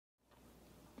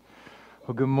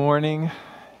Well, good morning.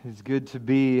 It's good to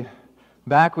be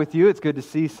back with you. It's good to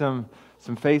see some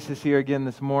faces here again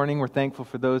this morning. We're thankful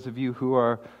for those of you who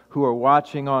are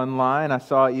watching online. I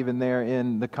saw even there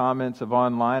in the comments of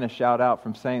online a shout out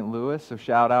from St. Louis. So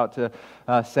shout out to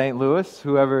St. Louis,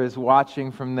 whoever is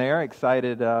watching from there.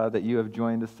 Excited that you have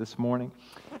joined us this morning.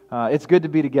 It's good to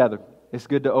be together. It's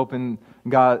good to open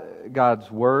God's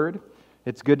Word.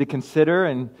 It's good to consider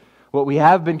and what we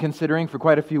have been considering for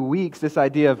quite a few weeks, this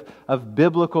idea of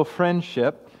biblical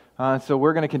friendship. So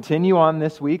we're going to continue on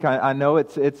this week. I know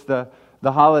it's the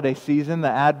holiday season, the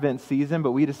Advent season,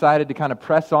 but we decided to kind of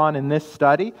press on in this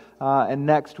study. And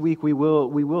next week we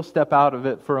will step out of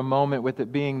it for a moment, with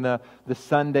it being the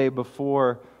Sunday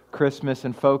before Christmas,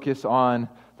 and focus on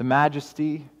the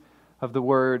majesty of the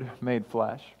Word made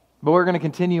flesh. But we're going to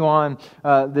continue on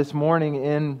this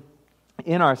morning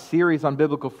in our series on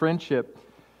biblical friendship.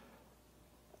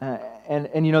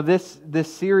 And you know, this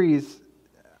series,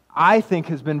 I think,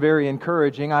 has been very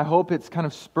encouraging. I hope it's kind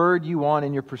of spurred you on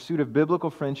in your pursuit of biblical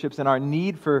friendships and our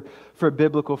need for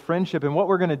biblical friendship. And what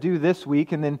we're going to do this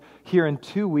week and then here in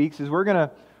 2 weeks is we're going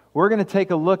to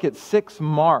take a look at 6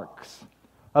 marks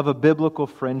of a biblical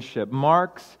friendship.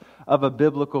 Marks of a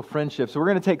biblical friendship. So we're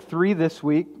going to take 3 this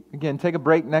week. Again, take a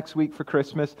break next week for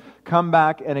Christmas. Come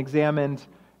back and examine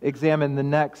the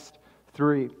next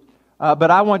 3.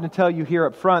 But I want to tell you here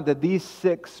up front that these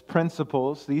 6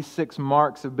 principles, these 6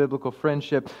 marks of biblical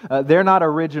friendship, they're not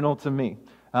original to me.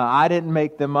 I didn't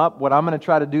make them up. What I'm going to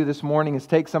try to do this morning is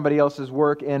take somebody else's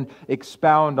work and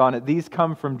expound on it. These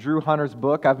come from Drew Hunter's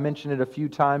book. I've mentioned it a few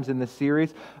times in this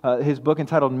series. His book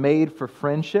entitled Made for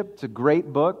Friendship. It's a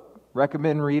great book.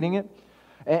 Recommend reading it.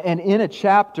 And in a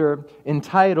chapter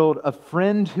entitled A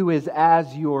Friend Who Is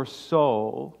As Your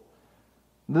Soul,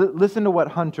 listen to what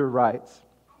Hunter writes.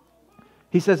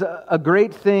 He says, a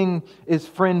great thing is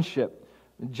friendship,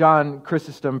 John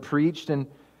Chrysostom preached, and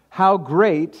how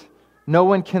great no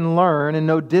one can learn and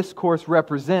no discourse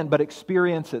represent, but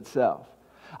experience itself.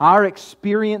 Our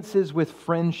experiences with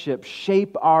friendship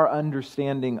shape our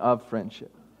understanding of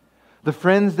friendship. The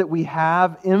friends that we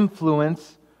have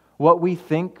influence what we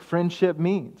think friendship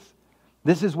means.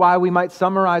 This is why we might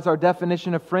summarize our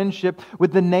definition of friendship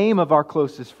with the name of our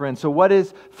closest friend. So what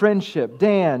is friendship?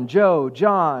 Dan, Joe,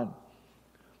 John.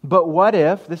 But what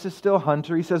if, this is still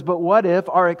Hunter, he says, but what if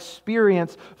our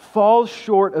experience falls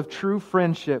short of true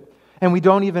friendship and we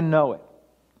don't even know it?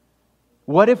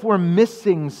 What if we're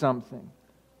missing something?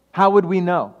 How would we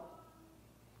know?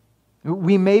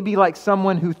 We may be like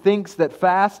someone who thinks that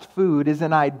fast food is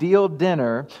an ideal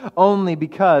dinner only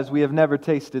because we have never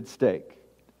tasted steak.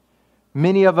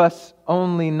 Many of us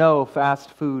only know fast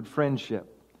food friendship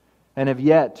and have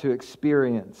yet to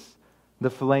experience the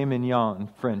filet mignon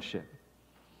friendship.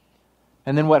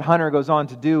 And then what Hunter goes on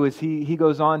to do is he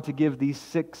goes on to give these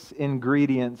 6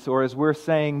 ingredients, or as we're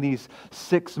saying, these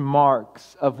 6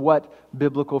 marks of what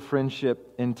biblical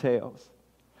friendship entails.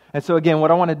 And so again,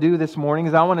 what I want to do this morning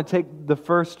is I want to take the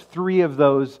first 3 of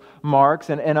those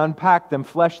marks and unpack them,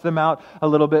 flesh them out a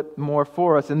little bit more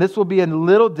for us. And this will be a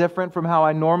little different from how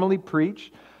I normally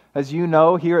preach. As you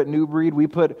know, here at New Breed, we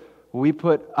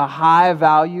put a high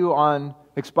value on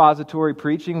expository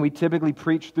preaching. We typically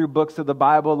preach through books of the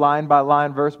Bible, line by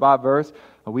line, verse by verse.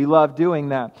 We love doing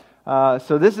that.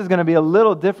 So this is going to be a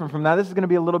little different from that. This is going to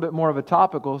be a little bit more of a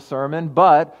topical sermon,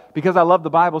 but because I love the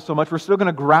Bible so much, we're still going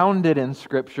to ground it in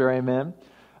Scripture, amen?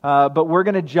 But we're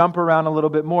going to jump around a little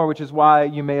bit more, which is why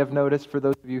you may have noticed, for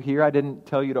those of you here, I didn't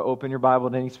tell you to open your Bible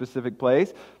in any specific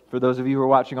place. For those of you who are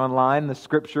watching online, the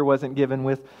Scripture wasn't given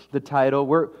with the title.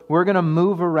 We're going to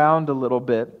move around a little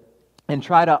bit and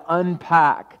try to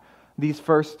unpack these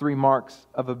first 3 marks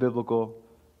of a biblical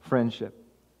friendship.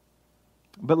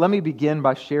 But let me begin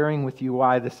by sharing with you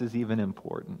why this is even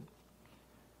important.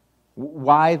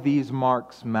 Why these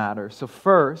marks matter. So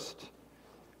first,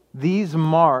 these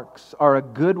marks are a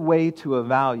good way to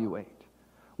evaluate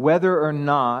whether or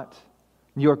not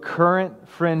your current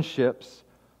friendships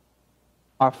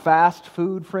are fast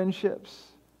food friendships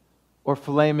or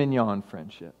filet mignon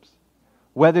friendships.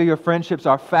 Whether your friendships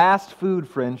are fast food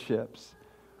friendships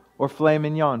or filet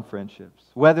mignon friendships.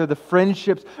 Whether the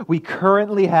friendships we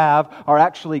currently have are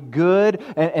actually good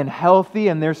and healthy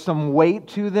and there's some weight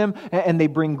to them and they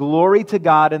bring glory to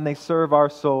God and they serve our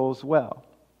souls well.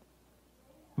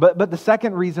 But the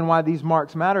second reason why these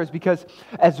marks matter is because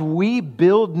as we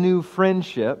build new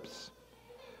friendships,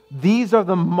 these are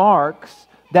the marks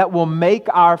that will make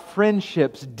our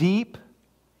friendships deep,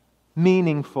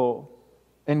 meaningful,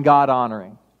 and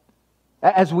God-honoring.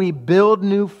 As we build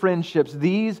new friendships,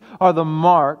 these are the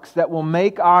marks that will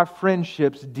make our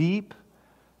friendships deep,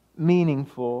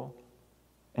 meaningful,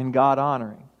 and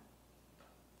God-honoring.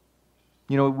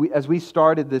 You know, as we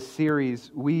started this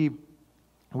series, we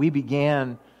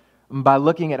began by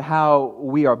looking at how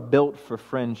we are built for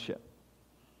friendship,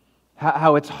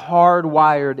 how it's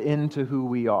hardwired into who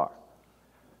we are.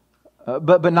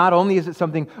 But not only is it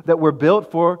something that we're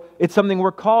built for, it's something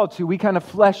we're called to. We kind of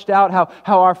fleshed out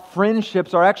how our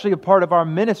friendships are actually a part of our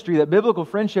ministry, that biblical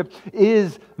friendship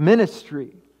is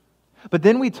ministry. But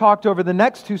then we talked over the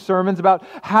next two sermons about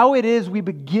how it is we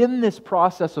begin this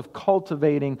process of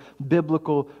cultivating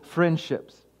biblical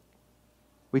friendships.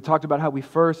 We talked about how we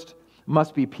first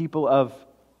must be people of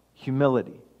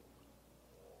humility.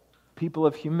 People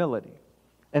of humility.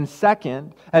 And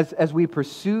second, as we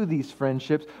pursue these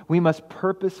friendships, we must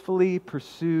purposefully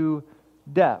pursue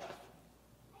depth.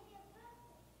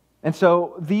 And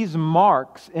so these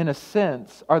marks, in a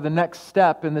sense, are the next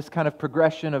step in this kind of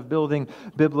progression of building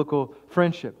biblical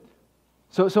friendship.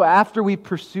 So after we've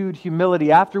pursued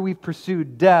humility, after we've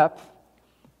pursued depth,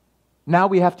 now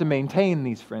we have to maintain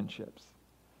these friendships.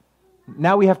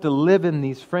 Now we have to live in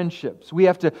these friendships. We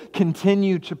have to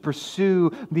continue to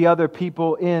pursue the other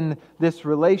people in this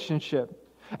relationship.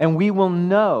 And we will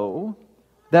know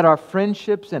that our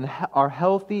friendships are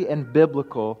healthy and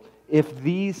biblical if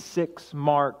these 6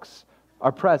 marks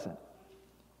are present.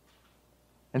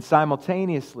 And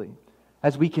simultaneously,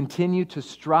 as we continue to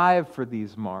strive for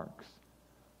these marks,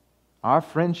 our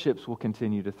friendships will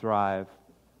continue to thrive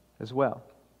as well.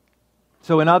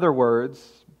 So in other words,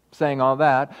 saying all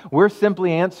that, we're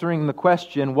simply answering the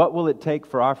question, what will it take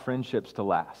for our friendships to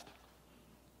last?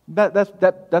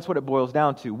 That's what it boils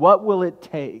down to. What will it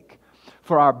take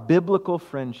for our biblical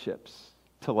friendships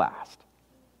to last?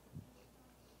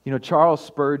 You know, Charles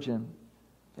Spurgeon,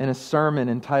 in a sermon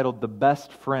entitled The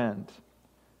Best Friend,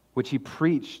 which he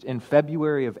preached in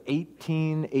February of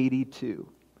 1882,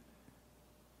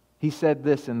 he said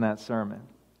this in that sermon: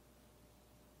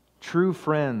 "True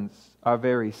friends are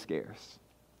very scarce.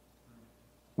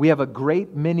 We have a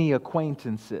great many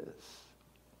acquaintances,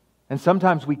 and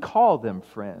sometimes we call them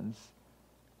friends,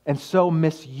 and so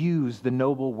misuse the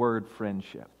noble word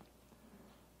friendship.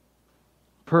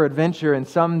 Peradventure, in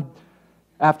some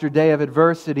after day of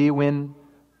adversity, when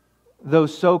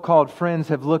those so-called friends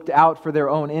have looked out for their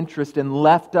own interest and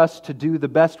left us to do the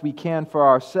best we can for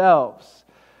ourselves,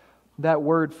 that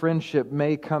word friendship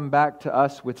may come back to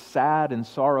us with sad and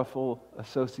sorrowful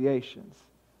associations."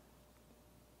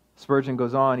 Spurgeon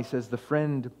goes on, he says, "The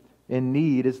friend in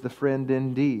need is the friend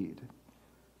indeed.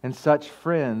 And such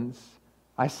friends,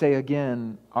 I say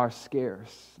again, are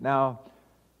scarce." Now,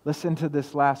 listen to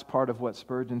this last part of what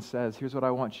Spurgeon says. Here's what I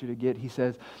want you to get. He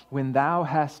says, "When thou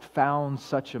hast found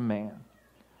such a man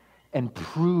and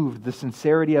proved the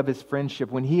sincerity of his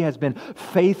friendship, when he has been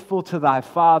faithful to thy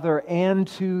father and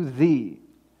to thee,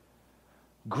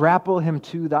 grapple him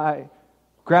to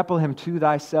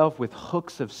thyself with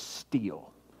hooks of steel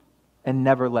and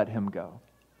never let him go."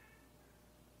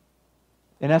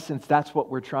 In essence, that's what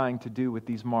we're trying to do with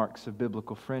these marks of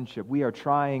biblical friendship. We are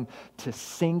trying to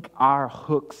sink our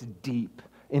hooks deep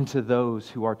into those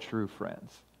who are true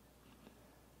friends.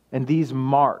 And these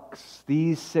marks,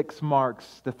 these 6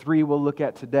 marks, the 3 we'll look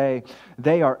at today,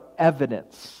 they are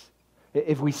evidence.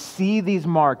 If we see these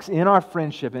marks in our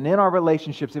friendship and in our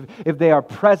relationships, if they are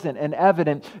present and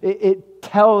evident, it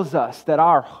tells us that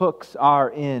our hooks are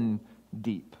in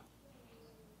deep.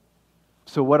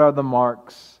 So what are the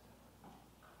marks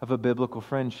of a biblical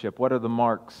friendship? What are the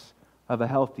marks of a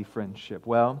healthy friendship?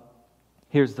 Well,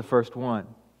 here's the first one.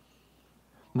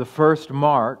 The first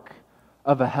mark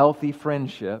of a healthy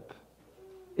friendship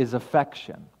is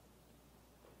affection.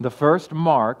 The first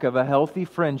mark of a healthy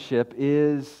friendship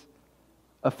is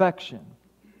affection.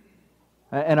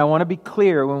 And I want to be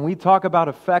clear, when we talk about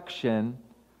affection,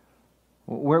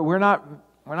 we're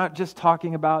not just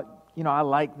talking about, you know, I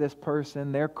like this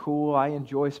person, they're cool, I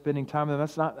enjoy spending time with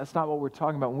them. That's not what we're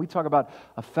talking about. When we talk about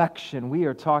affection, we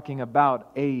are talking about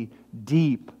a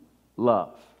deep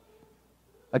love.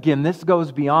 Again, this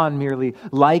goes beyond merely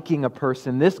liking a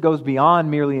person. This goes beyond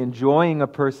merely enjoying a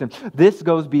person. This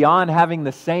goes beyond having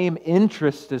the same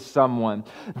interest as someone.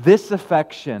 This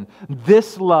affection,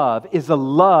 this love is a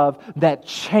love that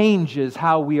changes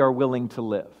how we are willing to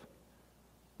live.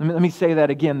 Let me say that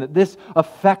again, that this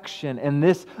affection and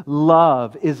this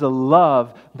love is a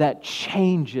love that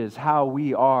changes how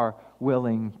we are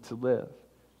willing to live.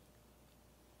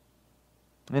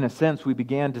 In a sense, we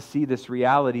began to see this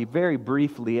reality very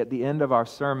briefly at the end of our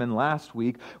sermon last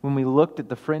week when we looked at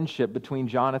the friendship between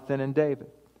Jonathan and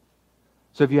David.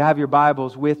 So if you have your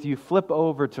Bibles with you, flip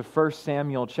over to 1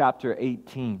 Samuel chapter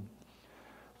 18.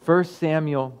 1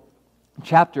 Samuel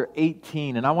chapter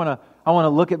 18, and I want I want to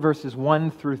look at verses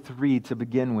 1 through 3 to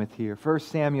begin with here. 1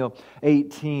 Samuel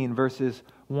 18, verses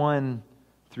 1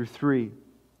 through 3.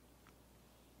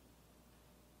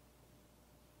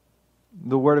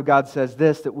 The Word of God says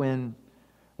this, that when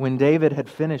David had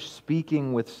finished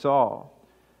speaking with Saul,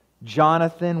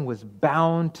 Jonathan was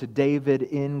bound to David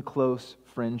in close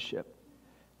friendship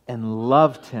and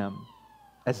loved him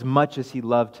as much as he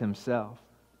loved himself.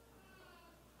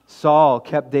 Saul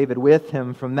kept David with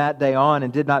him from that day on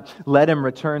and did not let him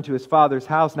return to his father's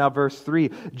house. Now verse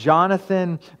 3,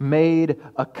 Jonathan made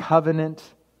a covenant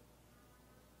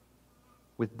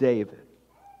with David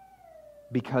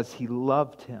because he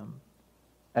loved him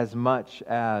as much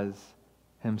as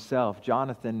himself.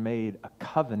 Jonathan made a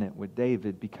covenant with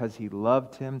David because he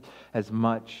loved him as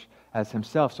much as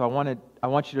himself. So I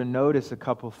want you to notice a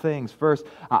couple things. First,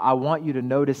 I want you to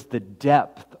notice the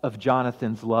depth of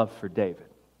Jonathan's love for David.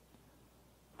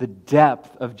 The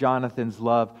depth of Jonathan's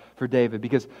love for David.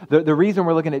 Because the reason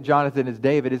we're looking at Jonathan as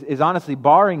David is honestly,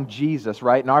 barring Jesus,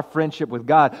 right, and our friendship with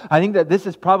God, I think that this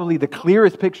is probably the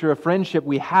clearest picture of friendship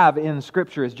we have in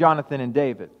Scripture is Jonathan and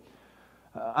David.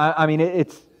 I mean,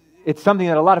 it's something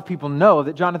that a lot of people know,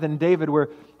 that Jonathan and David were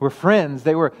friends.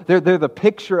 They're the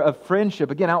picture of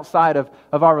friendship, again, outside of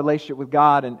our relationship with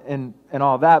God and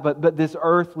all that, but this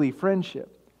earthly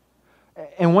friendship.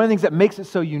 And one of the things that makes it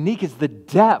so unique is the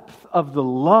depth of the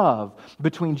love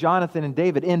between Jonathan and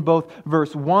David. In both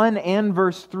verse 1 and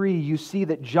verse 3, you see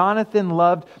that Jonathan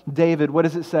loved David, what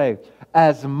does it say?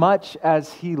 As much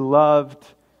as he loved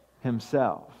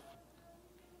himself.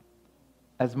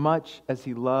 As much as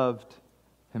he loved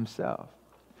himself.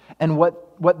 And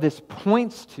what this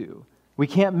points to, we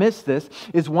can't miss this,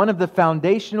 is one of the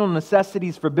foundational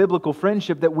necessities for biblical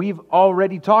friendship that we've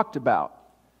already talked about.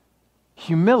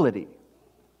 Humility.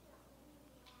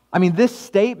 I mean, this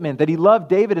statement that he loved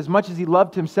David as much as he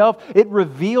loved himself, it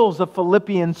reveals a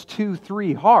Philippians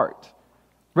 2:3 heart.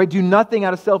 Right? Do nothing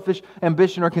out of selfish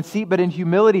ambition or conceit, but in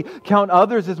humility count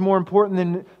others as more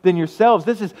important than yourselves.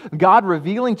 This is God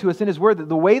revealing to us in His Word that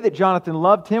the way that Jonathan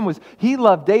loved him was he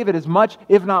loved David as much,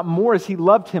 if not more, as he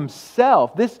loved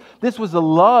himself. This was a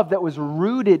love that was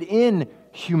rooted in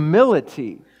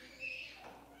humility.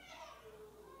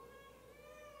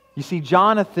 You see,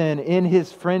 Jonathan, in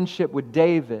his friendship with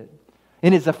David,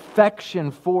 in his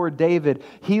affection for David,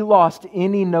 he lost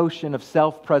any notion of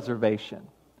self-preservation.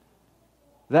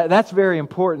 That's very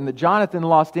important, that Jonathan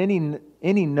lost any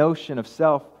notion of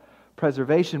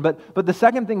self-preservation. But the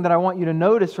second thing that I want you to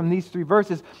notice from these three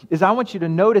verses is I want you to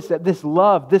notice that this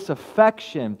love, this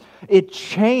affection, it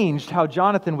changed how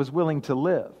Jonathan was willing to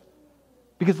live.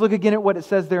 Because look again at what it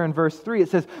says there in verse 3. It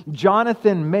says,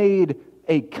 Jonathan made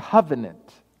a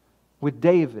covenant with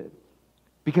David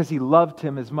because he loved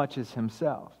him as much as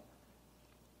himself.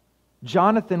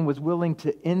 Jonathan was willing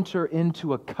to enter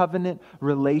into a covenant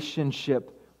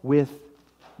relationship with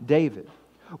David.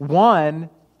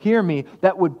 One, hear me,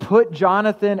 that would put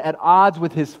Jonathan at odds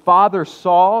with his father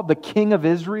Saul, the king of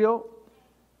Israel.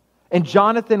 And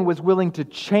Jonathan was willing to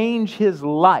change his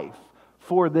life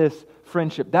for this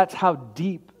friendship. That's how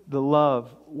deep the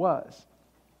love was.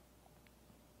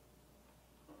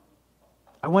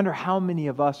 I wonder how many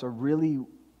of us are really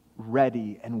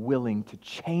ready and willing to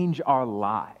change our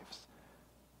lives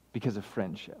because of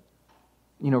friendship.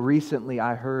 You know, recently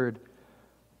I heard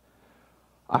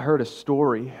a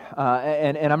story,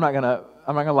 and I'm not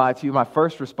gonna lie to you. My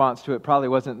first response to it probably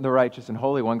wasn't the righteous and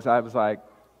holy one, because I was like,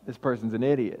 this person's an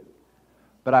idiot.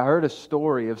 But I heard a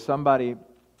story of somebody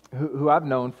who I've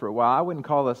known for a while. I wouldn't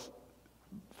call us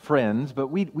friends, but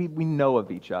we know of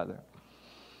each other.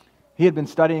 He had been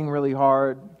studying really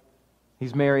hard.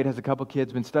 He's married, has a couple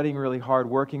kids, been studying really hard,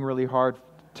 working really hard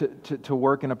to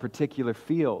work in a particular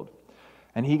field.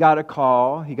 And he got a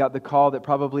call. He got the call that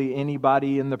probably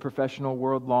anybody in the professional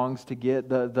world longs to get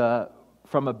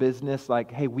from a business, like,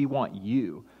 hey, we want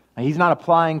you. And he's not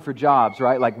applying for jobs,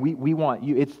 right? Like, we want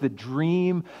you. It's the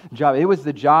dream job. It was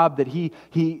the job that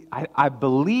I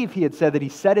believe he had said that he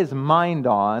set his mind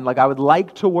on. Like, I would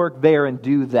like to work there and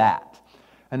do that.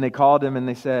 And they called him and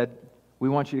they said, we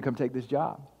want you to come take this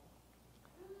job.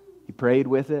 He prayed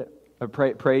with it, or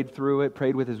prayed through it,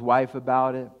 prayed with his wife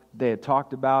about it. They had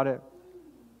talked about it.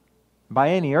 By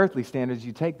any earthly standards,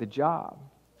 you take the job.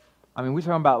 I mean, we're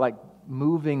talking about like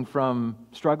moving from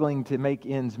struggling to make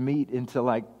ends meet into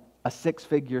like a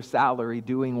 6-figure salary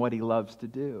doing what he loves to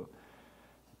do.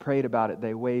 Prayed about it,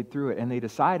 they weighed through it, and they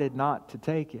decided not to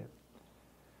take it.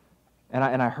 And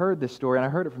I heard this story, and I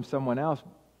heard it from someone else,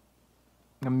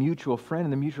 a mutual friend,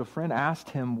 and the mutual friend asked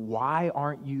him, why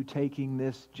aren't you taking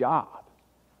this job?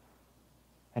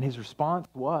 And his response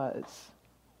was,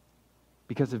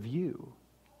 because of you.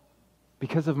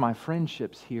 because of my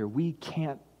friendships here, we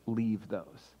can't leave those.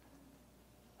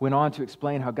 Went on to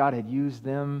explain how God had used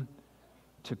them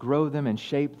to grow them and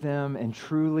shape them and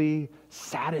truly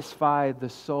satisfy the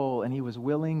soul. And he was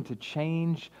willing to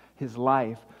change his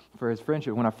life for his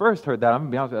friendship. When I first heard that, I'm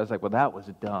going to be honest with you, I was like, well, that was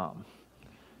dumb.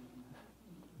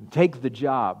 Take the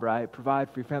job, right?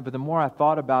 Provide for your family. But the more I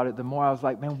thought about it, the more I was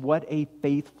like, man, what a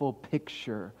faithful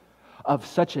picture of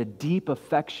such a deep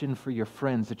affection for your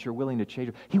friends that you're willing to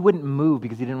change. He wouldn't move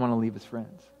because he didn't want to leave his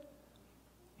friends.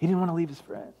 He didn't want to leave his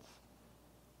friends.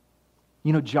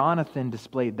 You know, Jonathan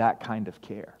displayed that kind of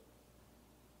care,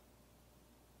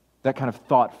 that kind of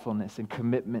thoughtfulness and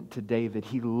commitment to David.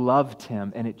 He loved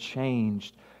him, and it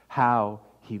changed how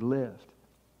he lived.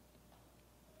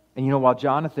 And you know, while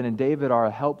Jonathan and David are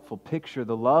a helpful picture,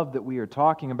 the love that we are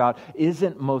talking about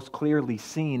isn't most clearly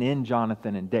seen in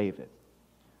Jonathan and David.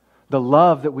 The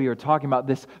love that we are talking about,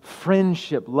 this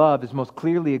friendship love, is most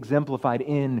clearly exemplified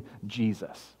in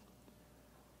Jesus.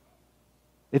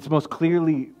 It's most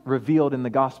clearly revealed in the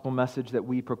gospel message that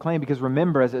we proclaim. Because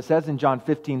remember, as it says in John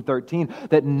 15:13,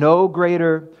 that no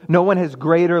one has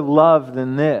greater love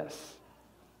than this,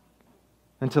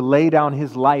 and to lay down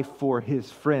his life for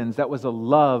his friends. That was a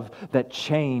love that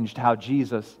changed how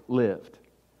Jesus lived.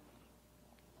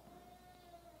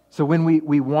 So when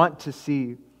we want to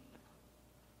see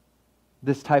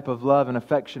this type of love and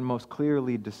affection most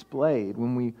clearly displayed,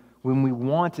 when we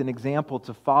want an example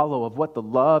to follow of what the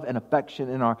love and affection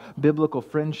in our biblical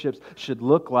friendships should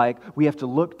look like, we have to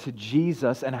look to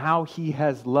Jesus and how He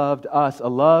has loved us. A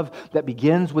love that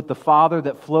begins with the Father,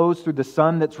 that flows through the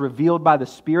Son, that's revealed by the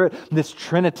Spirit. This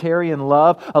Trinitarian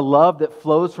love, a love that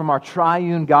flows from our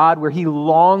triune God, where He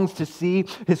longs to see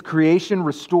His creation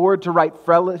restored to right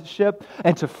fellowship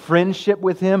and to friendship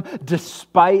with Him,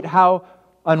 despite how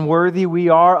unworthy we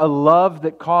are. A love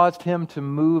that caused Him to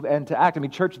move and to act. I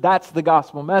mean, church, that's the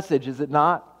gospel message, is it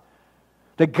not?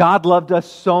 That God loved us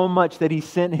so much that He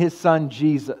sent His Son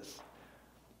Jesus,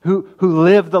 who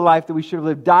lived the life that we should have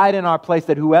lived, died in our place,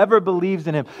 that whoever believes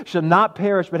in Him shall not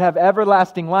perish but have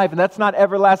everlasting life. And that's not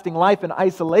everlasting life in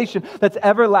isolation. That's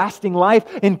everlasting life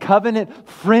in covenant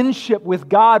friendship with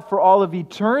God for all of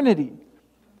eternity.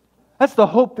 That's the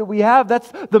hope that we have.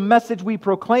 That's the message we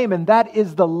proclaim. And that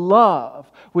is the love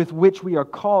with which we are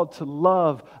called to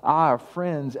love our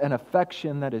friends, an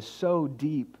affection that is so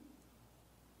deep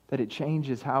that it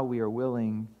changes how we are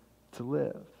willing to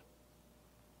live.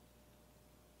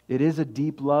 It is a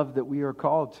deep love that we are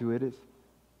called to. It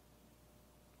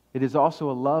is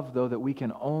also a love, though, that we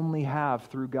can only have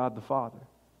through God the Father.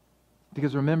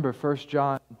 Because remember, 1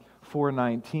 John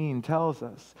 4:19 tells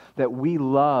us that we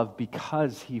love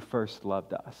because He first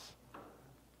loved us.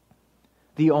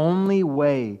 The only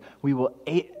way we will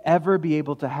ever be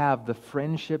able to have the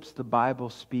friendships the Bible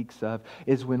speaks of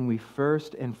is when we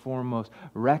first and foremost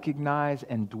recognize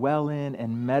and dwell in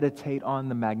and meditate on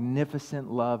the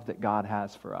magnificent love that God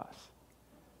has for us.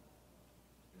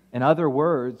 In other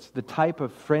words, the type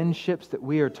of friendships that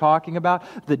we are talking about,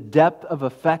 the depth of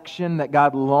affection that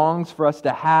God longs for us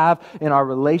to have in our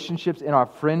relationships, in our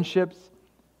friendships,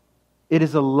 it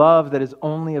is a love that is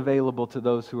only available to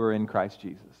those who are in Christ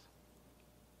Jesus.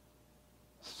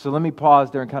 So let me pause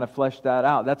there and kind of flesh that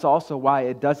out. That's also why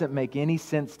it doesn't make any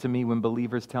sense to me when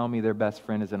believers tell me their best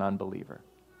friend is an unbeliever.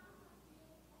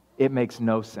 It makes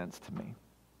no sense to me.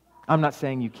 I'm not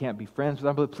saying you can't be friends with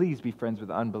unbelievers. Please be friends with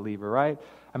an unbeliever, right?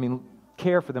 I mean,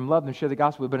 care for them, love them, share the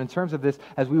gospel. But in terms of this,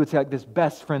 as we would say, like this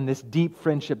best friend, this deep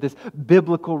friendship, this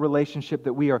biblical relationship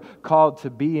that we are called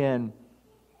to be in,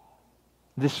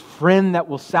 this friend that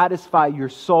will satisfy your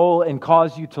soul and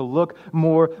cause you to look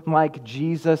more like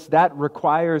Jesus, that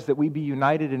requires that we be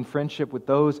united in friendship with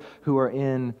those who are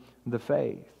in the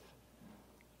faith.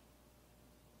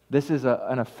 This is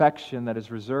an affection that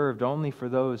is reserved only for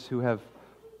those who have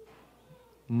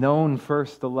known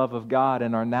first the love of God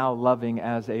and are now loving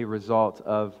as a result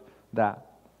of that.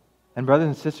 And brothers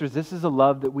and sisters, this is a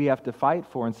love that we have to fight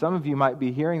for. And some of you might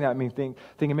be hearing that and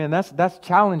thinking, man, that's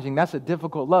challenging. That's a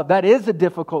difficult love. That is a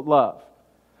difficult love.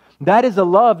 That is a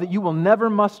love that you will never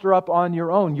muster up on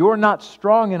your own. You're not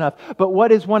strong enough. But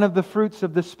what is one of the fruits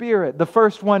of the Spirit? The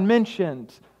first one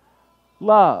mentioned,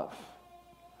 love.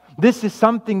 This is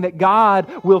something that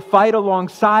God will fight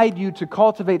alongside you to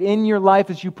cultivate in your life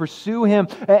as you pursue Him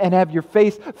and have your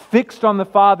face fixed on the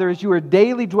Father, as you are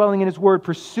daily dwelling in His Word,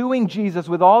 pursuing Jesus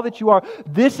with all that you are.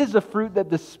 This is a fruit that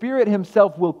the Spirit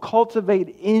Himself will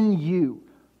cultivate in you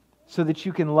so that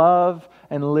you can love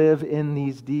and live in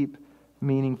these deep,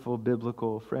 meaningful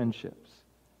biblical friendships.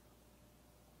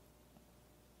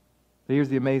 But here's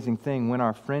the amazing thing. When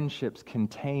our friendships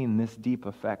contain this deep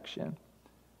affection,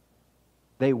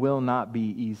 they will not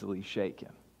be easily shaken.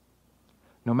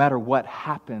 No matter what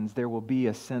happens, there will be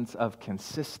a sense of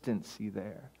consistency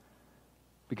there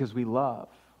because we love.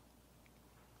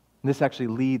 And this actually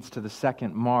leads to the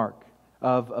second mark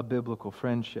of a biblical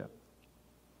friendship.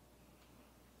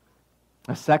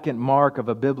 A second mark of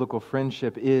a biblical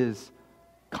friendship is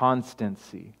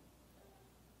constancy.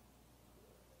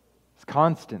 It's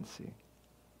constancy.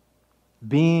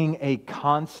 Being a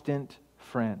constant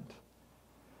friend.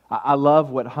 I love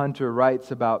what Hunter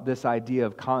writes about this idea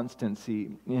of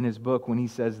constancy in his book when he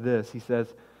says this. He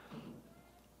says,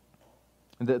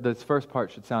 this first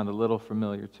part should sound a little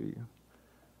familiar to you.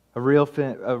 A real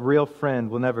friend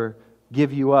will never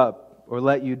give you up or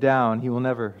let you down. He will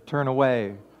never turn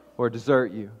away or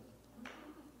desert you.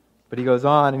 But he goes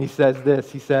on and he says this.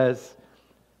 He says,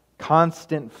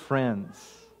 constant friends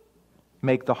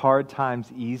make the hard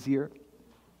times easier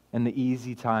and the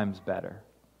easy times better.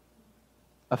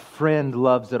 A friend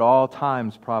loves at all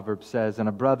times, Proverbs says, and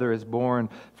a brother is born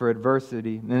for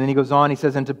adversity. And then he goes on, he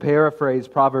says, and to paraphrase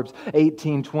Proverbs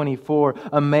 18:24,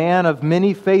 a man of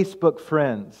many Facebook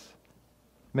friends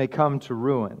may come to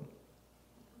ruin,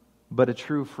 but a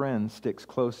true friend sticks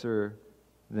closer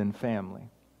than family.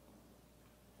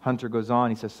 Hunter goes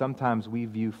on, he says, sometimes we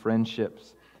view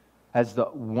friendships as the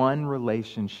one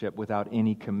relationship without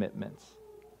any commitments.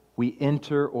 We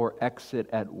enter or exit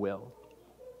at will.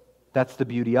 That's the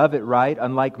beauty of it, right?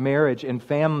 Unlike marriage and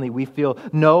family, we feel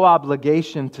no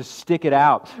obligation to stick it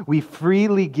out. We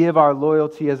freely give our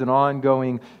loyalty as an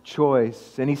ongoing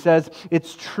choice. And he says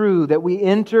it's true that we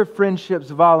enter friendships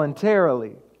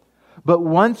voluntarily. But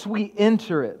once we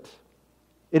enter it,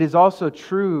 it is also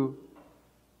true.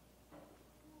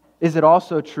 Is it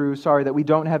also true, that we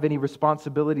don't have any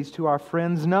responsibilities to our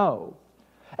friends? No.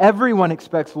 Everyone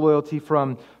expects loyalty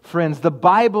from friends. The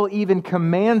Bible even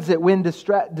commands it when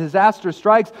disaster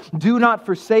strikes. Do not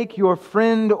forsake your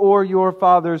friend or your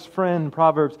father's friend.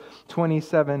 Proverbs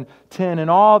 27:10. And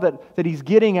all that he's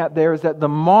getting at there is that the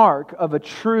mark of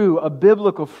a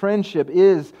biblical friendship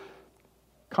is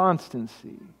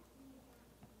constancy.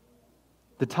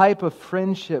 The type of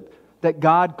friendship that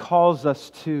God calls us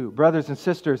to, brothers and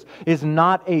sisters, is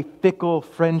not a fickle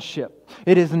friendship.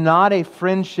 It is not a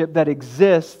friendship that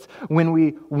exists when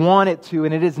we want it to,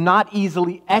 and it is not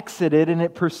easily exited, and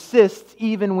it persists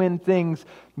even when things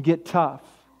get tough.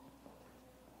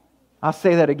 I'll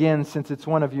say that again since it's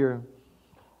one of your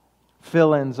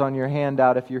fill-ins on your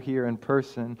handout if you're here in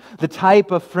person. The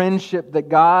type of friendship that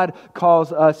God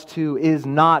calls us to is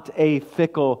not a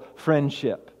fickle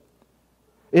friendship.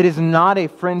 It is not a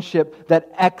friendship that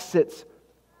exits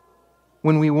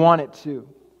when we want it to.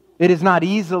 It is not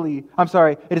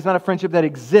a friendship that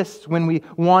exists when we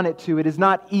want it to. It is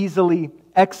not easily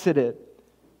exited.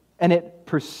 And it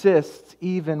persists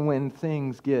even when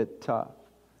things get tough.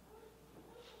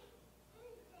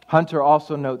 Hunter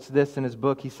also notes this in his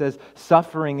book. He says,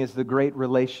 suffering is the great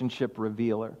relationship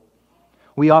revealer.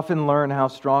 We often learn how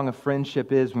strong a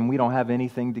friendship is when we don't have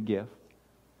anything to give.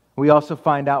 We also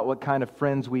find out what kind of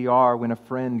friends we are when a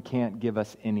friend can't give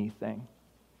us anything.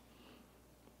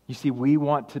 You see, we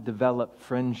want to develop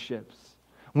friendships.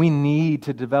 We need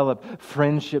to develop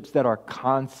friendships that are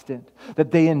constant,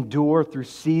 that they endure through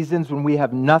seasons when we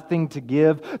have nothing to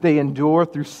give. They endure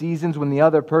through seasons when the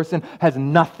other person has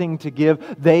nothing to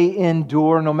give. They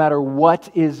endure no matter what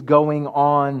is going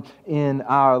on in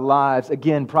our lives.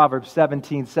 Again, Proverbs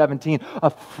 17:17, a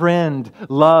friend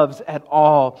loves at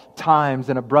all times,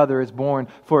 and a brother is born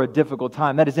for a difficult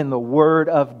time. That is in the Word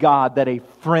of God, that a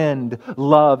friend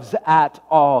loves at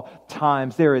all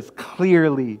times. There is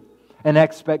clearly an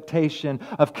expectation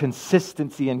of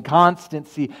consistency and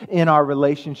constancy in our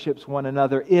relationships one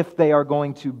another if they are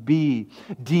going to be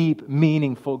deep,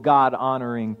 meaningful,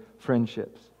 God-honoring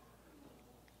friendships.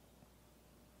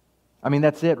 I mean,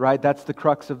 that's it, right? That's the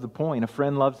crux of the point. A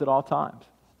friend loves at all times.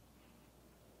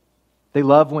 They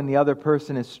love when the other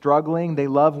person is struggling. They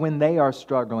love when they are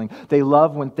struggling. They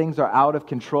love when things are out of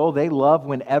control. They love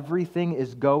when everything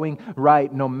is going right.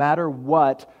 No matter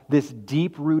what, this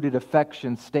deep-rooted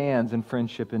affection stands and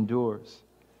friendship endures.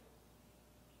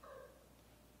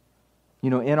 You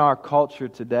know, in our culture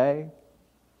today,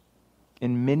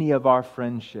 in many of our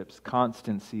friendships,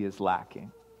 constancy is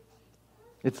lacking.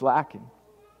 It's lacking.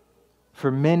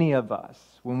 For many of us,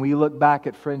 when we look back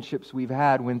at friendships we've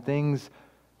had, when things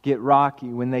get rocky,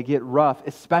 when they get rough,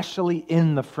 especially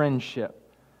in the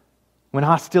friendship, when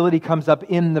hostility comes up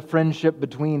in the friendship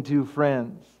between two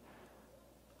friends,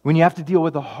 when you have to deal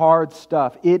with the hard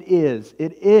stuff, it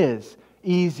is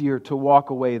easier to walk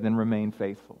away than remain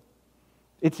faithful.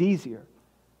 It's easier.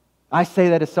 I say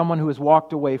that as someone who has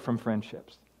walked away from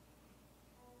friendships.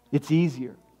 It's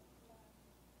easier.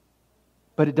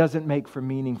 But it doesn't make for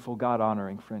meaningful,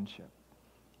 God-honoring friendship.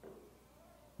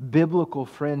 Biblical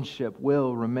friendship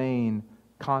will remain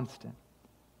constant.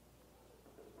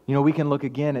 You know, we can look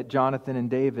again at Jonathan and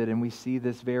David and we see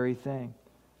this very thing.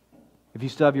 If you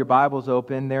still have your Bibles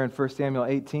open there in 1 Samuel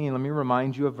 18, let me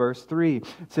remind you of verse 3. It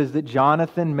says that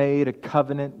Jonathan made a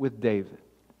covenant with David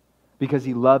because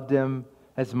he loved him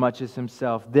as much as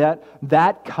himself.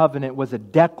 That covenant was a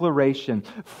declaration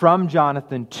from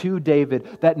Jonathan to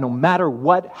David that no matter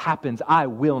what happens, I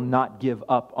will not give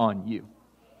up on you.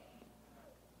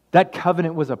 That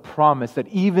covenant was a promise that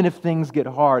even if things get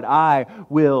hard, I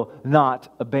will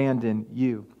not abandon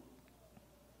you.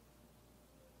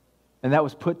 And that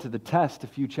was put to the test a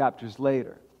few chapters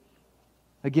later.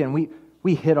 Again,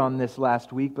 we hit on this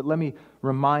last week, but let me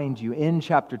remind you, in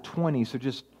chapter 20, so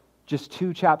just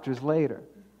 2 chapters later,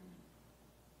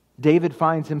 David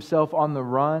finds himself on the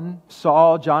run.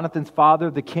 Saul, Jonathan's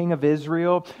father, the king of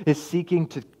Israel, is seeking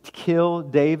to kill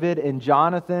David, and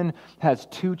Jonathan has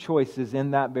 2 choices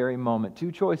in that very moment.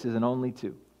 2 choices and only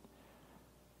 2.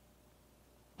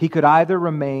 He could either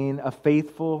remain a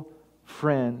faithful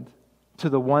friend to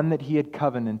the one that he had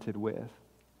covenanted with,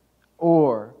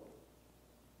 or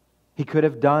he could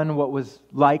have done what was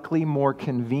likely more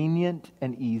convenient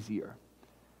and easier.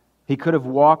 He could have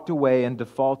walked away and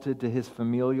defaulted to his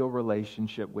familial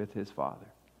relationship with his father.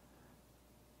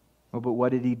 Well, but what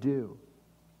did he do?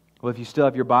 Well, if you still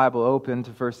have your Bible open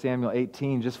to 1 Samuel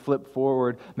 18, just flip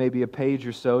forward maybe a page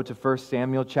or so to 1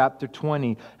 Samuel chapter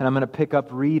 20, and I'm going to pick up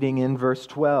reading in verse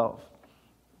 12.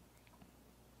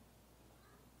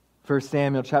 1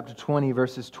 Samuel chapter 20,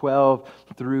 verses 12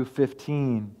 through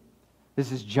 15.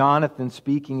 This is Jonathan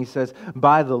speaking. He says,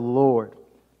 "By the Lord,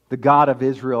 the God of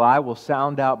Israel, I will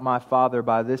sound out my father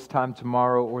by this time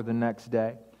tomorrow or the next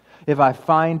day. If I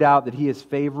find out that he is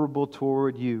favorable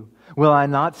toward you, will I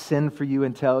not send for you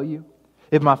and tell you?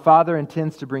 If my father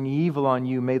intends to bring evil on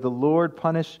you, may the Lord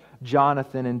punish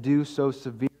Jonathan and do so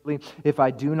severely if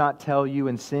I do not tell you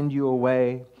and send you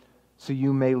away so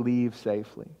you may leave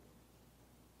safely.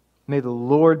 May the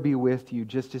Lord be with you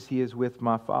just as he is with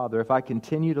my father. If I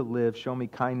continue to live, show me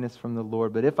kindness from the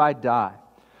Lord. But if I die,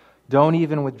 don't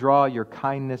even withdraw your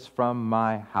kindness from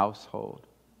my household.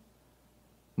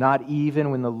 Not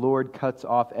even when the Lord cuts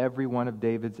off every one of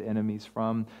David's enemies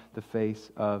from the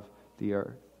face of the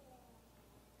earth."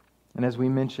 And as we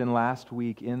mentioned last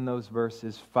week, in those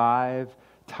verses, 5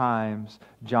 times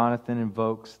Jonathan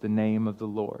invokes the name of the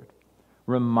Lord,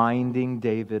 reminding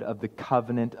David of the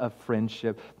covenant of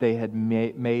friendship they had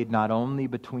made not only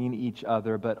between each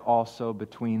other, but also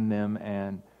between them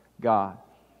and God.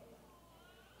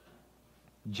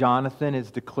 Jonathan is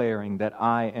declaring that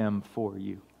I am for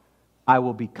you. I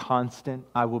will be constant.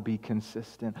 I will be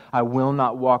consistent. I will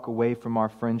not walk away from our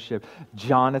friendship.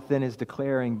 Jonathan is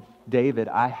declaring, David,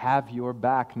 I have your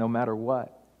back no matter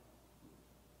what.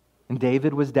 And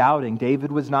David was doubting.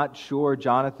 David was not sure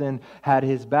Jonathan had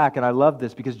his back. And I love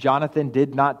this because Jonathan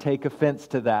did not take offense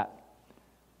to that.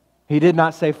 He did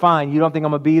not say, fine, you don't think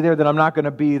I'm going to be there, then I'm not going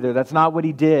to be there. That's not what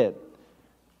he did.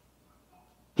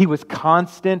 He was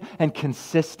constant and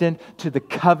consistent to the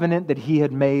covenant that he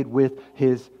had made with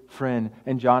his friend.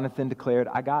 And Jonathan declared,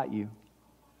 I got you.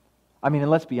 I mean,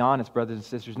 and let's be honest, brothers and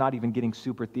sisters, not even getting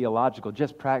super theological,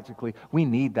 just practically, we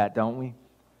need that, don't we?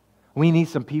 We need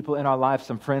some people in our life,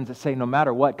 some friends that say, no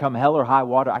matter what, come hell or high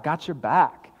water, I got your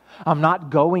back. I'm not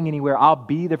going anywhere. I'll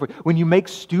be there for you. When you make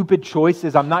stupid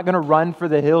choices, I'm not going to run for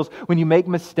the hills. When you make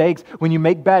mistakes, when you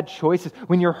make bad choices,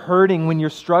 when you're hurting, when you're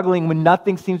struggling, when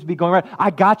nothing seems to be going right, I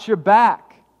got your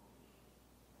back.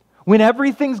 When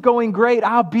everything's going great,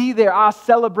 I'll be there. I'll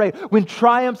celebrate. When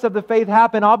triumphs of the faith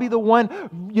happen, I'll be the one,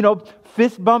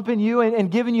 fist bumping you and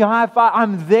giving you a high five.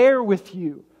 I'm there with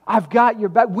you. I've got your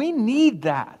back. We need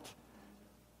that.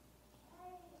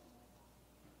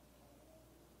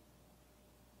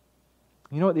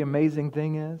 You know what the amazing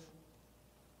thing is?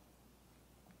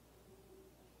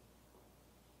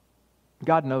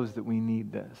 God knows that we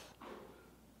need this.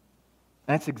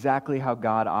 That's exactly how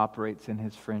God operates in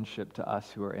His friendship to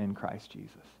us who are in Christ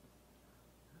Jesus.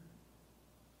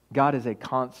 God is a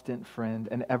constant friend,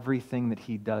 and everything that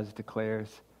He does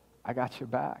declares, I got your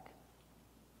back.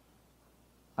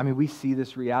 I mean, we see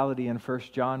this reality in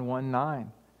 1 John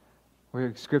 1:9.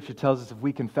 Where Scripture tells us if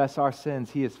we confess our sins,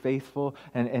 He is faithful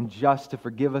and just to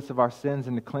forgive us of our sins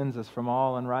and to cleanse us from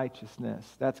all unrighteousness.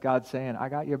 That's God saying, I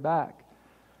got your back.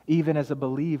 Even as a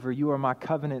believer, you are my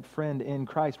covenant friend in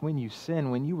Christ. When you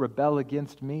sin, when you rebel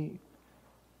against me,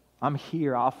 I'm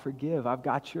here, I'll forgive, I've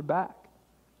got your back.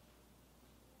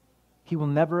 He will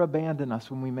never abandon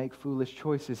us when we make foolish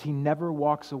choices. He never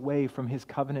walks away from His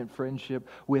covenant friendship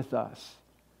with us.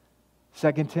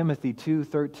 2 Timothy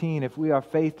 2:13, if we are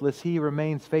faithless, He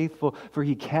remains faithful, for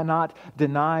He cannot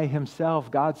deny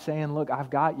Himself. God's saying, look, I've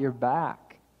got your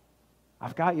back.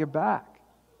 I've got your back.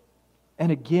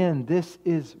 And again, this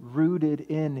is rooted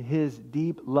in His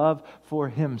deep love for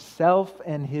Himself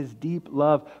and His deep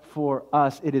love for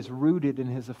us. It is rooted in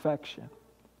His affection.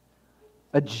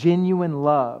 A genuine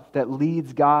love that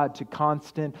leads God to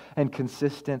constant and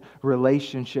consistent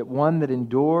relationship. One that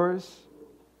endures,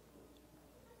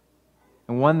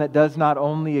 and one that does not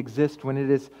only exist when it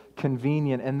is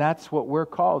convenient. And that's what we're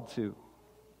called to.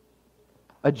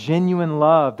 A genuine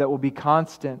love that will be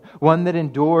constant. One that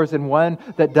endures, and one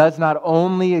that does not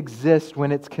only exist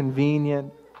when it's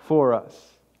convenient for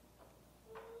us.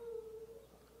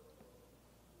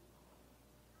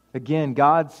 Again,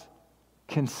 God's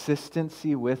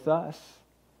consistency with us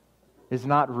is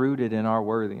not rooted in our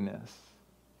worthiness.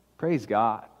 Praise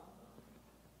God.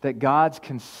 That God's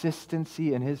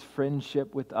consistency and His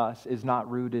friendship with us is not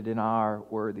rooted in our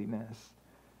worthiness.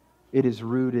 It is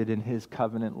rooted in His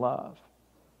covenant love.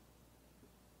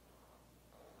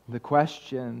 The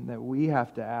question that we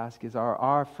have to ask is, are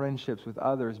our friendships with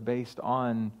others based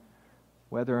on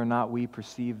whether or not we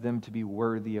perceive them to be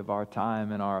worthy of our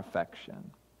time and our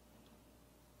affection?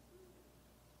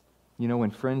 You know,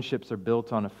 when friendships are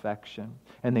built on affection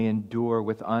and they endure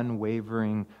with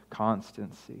unwavering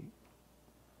constancy,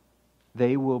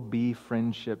 they will be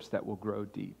friendships that will grow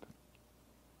deep.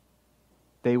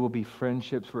 They will be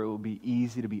friendships where it will be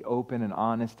easy to be open and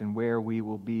honest, and where we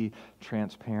will be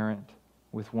transparent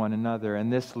with one another.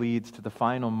 And this leads to the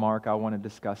final mark I want to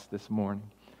discuss this morning.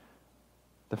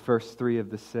 The first three of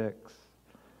the 6.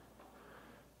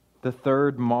 The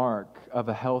third mark of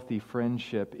a healthy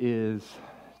friendship is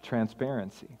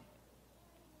transparency.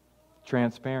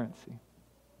 Transparency.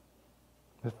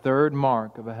 The third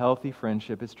mark of a healthy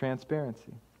friendship is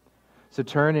transparency. So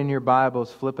turn in your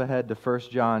Bibles, flip ahead to 1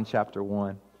 John chapter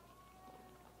 1.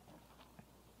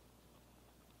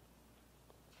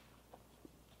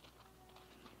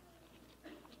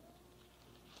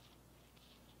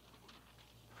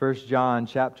 1 John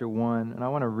chapter 1, and I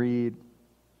want to read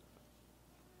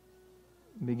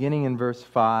beginning in verse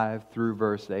 5 through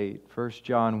verse 8. 1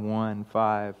 John 1,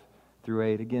 5 through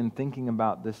 8. Again, thinking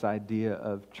about this idea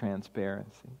of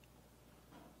transparency.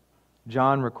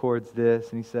 John records this,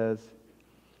 and he says,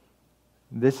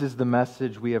 "This is the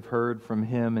message we have heard from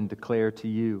Him and declare to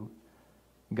you.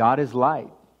 God is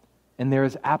light, and there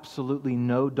is absolutely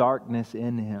no darkness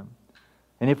in Him.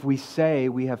 And if we say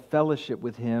we have fellowship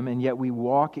with Him, and yet we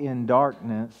walk in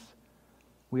darkness,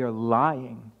 we are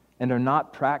lying and are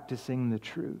not practicing the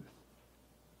truth.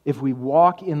 If we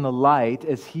walk in the light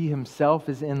as He Himself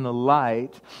is in the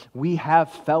light, we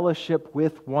have fellowship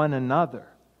with one another.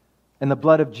 And the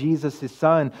blood of Jesus, His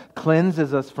Son,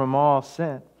 cleanses us from all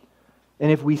sin.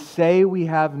 And if we say we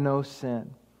have no sin,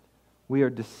 we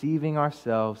are deceiving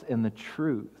ourselves, and the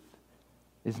truth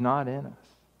is not in us."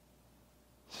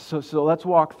 So let's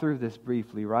walk through this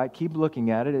briefly, right? Keep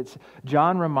looking at it.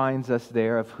 John reminds us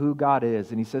there of who God is,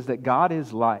 and he says that God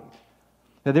is light.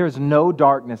 That there is no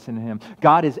darkness in Him.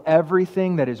 God is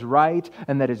everything that is right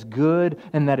and that is good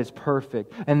and that is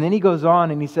perfect. And then he goes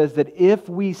on and he says that if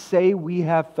we say we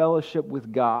have fellowship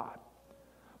with God,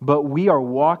 but we are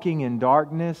walking in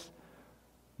darkness,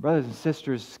 brothers and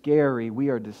sisters, scary, we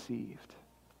are deceived.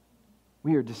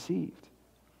 We are deceived.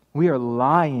 We are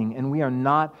lying, and we are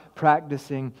not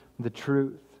practicing the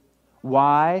truth.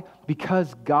 Why?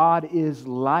 Because God is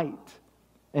light,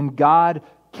 and God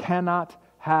cannot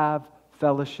have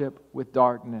fellowship with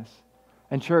darkness.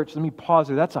 And church, let me pause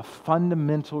there. That's a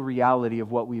fundamental reality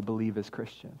of what we believe as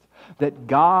Christians. That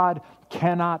God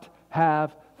cannot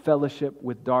have fellowship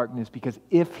with darkness, because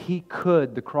if He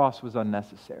could, the cross was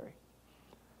unnecessary.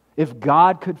 If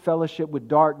God could fellowship with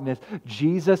darkness,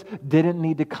 Jesus didn't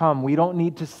need to come. We don't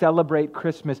need to celebrate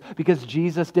Christmas. Because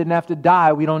Jesus didn't have to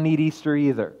die, we don't need Easter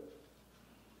either.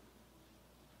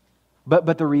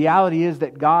 But the reality is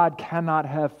that God cannot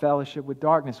have fellowship with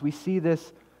darkness. We see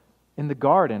this in the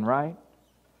garden, right?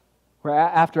 Where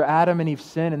after Adam and Eve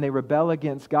sin and they rebel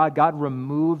against God, God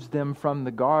removes them from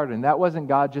the garden. That wasn't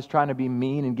God just trying to be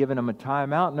mean and giving them a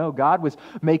timeout. No, God was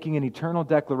making an eternal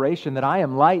declaration that I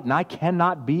am light and I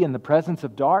cannot be in the presence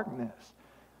of darkness.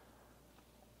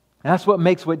 And that's what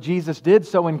makes what Jesus did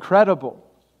so incredible.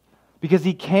 Because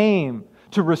He came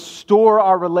to restore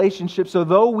our relationship. So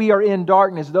though we are in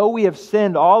darkness, though we have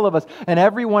sinned, all of us, and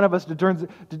every one of us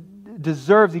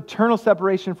deserves eternal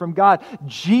separation from God,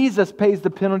 Jesus pays the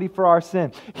penalty for our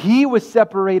sin. He was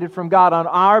separated from God on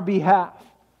our behalf.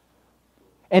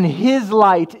 And His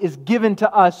light is given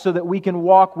to us so that we can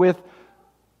walk with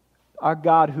our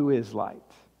God who is light.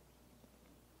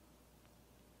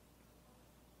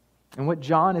 And what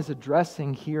John is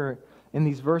addressing here in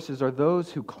these verses are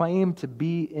those who claim to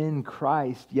be in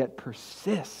Christ yet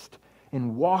persist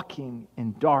in walking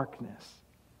in darkness.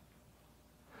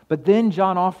 But then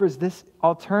John offers this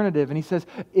alternative, and he says,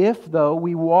 if though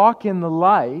we walk in the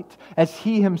light as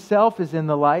He Himself is in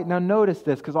the light. Now notice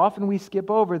this, because often we skip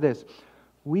over this.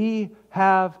 We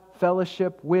have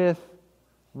fellowship with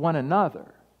one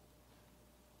another.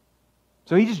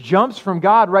 So he just jumps from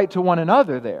God right to one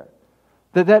another there.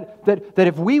 That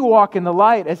if we walk in the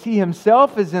light as He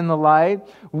Himself is in the light,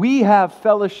 we have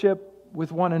fellowship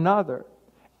with one another.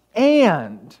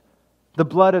 And the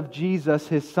blood of Jesus,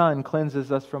 His Son,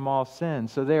 cleanses us from all sin.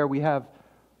 So there we have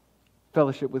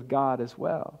fellowship with God as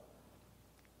well.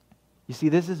 You see,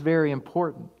 this is very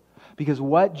important, because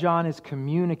what John is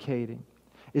communicating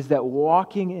is that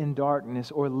walking in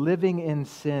darkness or living in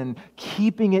sin,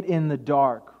 keeping it in the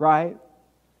dark, right?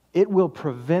 It will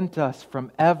prevent us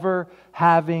from ever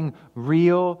having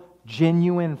real,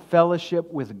 genuine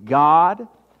fellowship with God,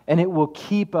 and it will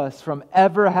keep us from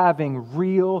ever having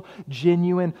real,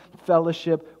 genuine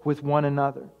fellowship with one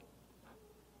another.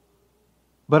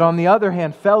 But on the other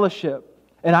hand, fellowship,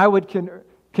 and I would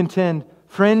contend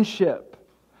friendship,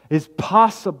 is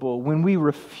possible when we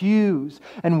refuse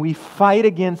and we fight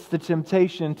against the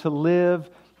temptation to live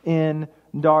in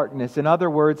darkness. In other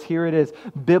words, here it is.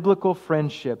 Biblical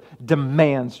friendship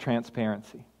demands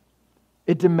transparency.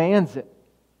 It demands it.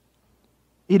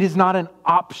 It is not an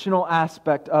optional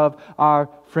aspect of our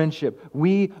friendship.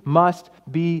 We must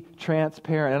be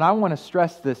transparent. And I want to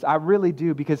stress this. I really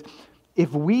do, because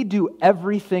if we do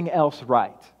everything else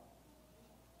right,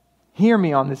 hear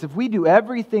me on this. If we do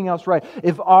everything else right,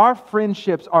 if our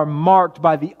friendships are marked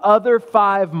by the other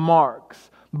 5 marks,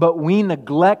 but we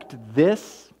neglect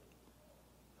this,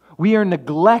 we are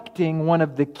neglecting one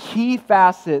of the key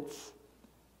facets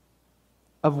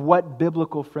of what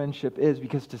biblical friendship is.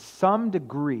 Because to some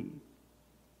degree,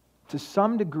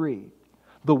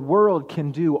 the world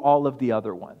can do all of the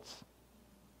other ones.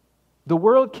 The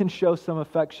world can show some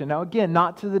affection. Now again,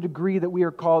 not to the degree that we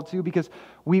are called to, because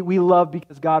we love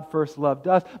because God first loved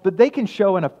us, but they can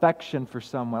show an affection for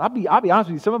someone. I'll be honest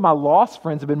with you, some of my lost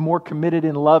friends have been more committed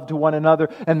in love to one another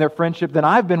and their friendship than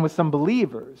I've been with some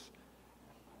believers.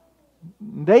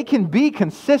 They can be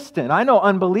consistent. I know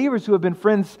unbelievers who have been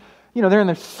friends, they're in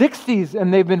their 60s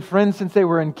and they've been friends since they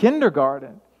were in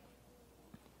kindergarten.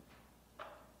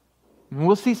 And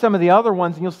we'll see some of the other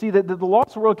ones, and you'll see that the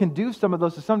lost world can do some of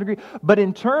those to some degree. But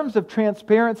in terms of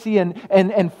transparency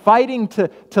and fighting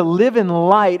to live in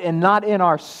light and not in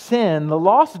our sin, the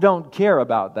lost don't care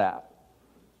about that.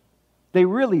 They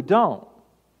really don't.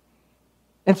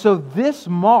 And so this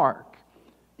mark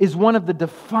is one of the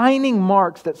defining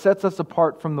marks that sets us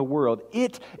apart from the world.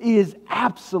 It is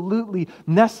absolutely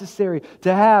necessary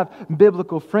to have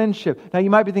biblical friendship. Now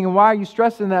you might be thinking, why are you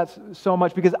stressing that so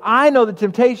much? Because I know the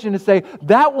temptation to say,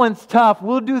 that one's tough,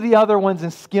 we'll do the other ones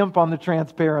and skimp on the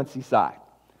transparency side.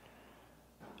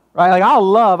 Right? Like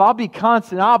I'll be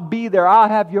constant, I'll be there, I'll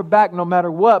have your back no matter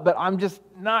what, but I'm just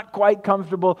not quite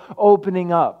comfortable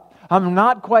opening up. I'm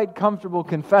not quite comfortable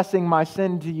confessing my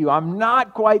sin to you. I'm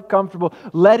not quite comfortable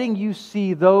letting you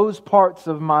see those parts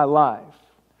of my life.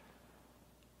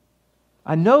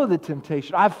 I know the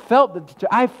temptation. I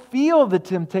feel the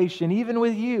temptation even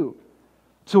with you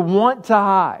to want to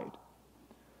hide,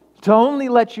 to only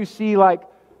let you see like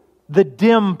the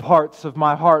dim parts of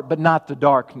my heart, but not the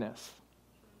darkness.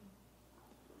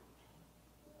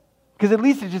 Because at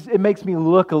least it makes me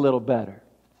look a little better.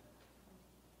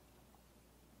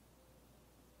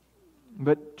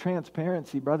 But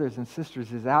transparency, brothers and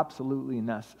sisters, is absolutely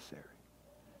necessary.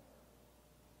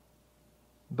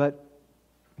 But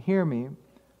hear me,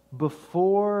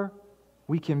 before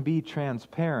we can be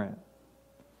transparent,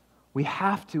 we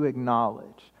have to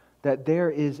acknowledge that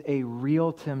there is a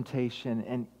real temptation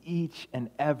in each and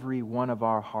every one of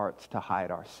our hearts to hide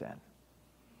our sin.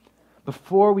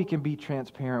 Before we can be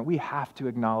transparent, we have to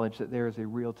acknowledge that there is a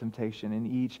real temptation in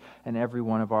each and every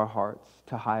one of our hearts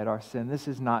to hide our sin. This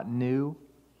is not new.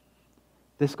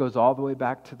 This goes all the way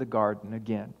back to the garden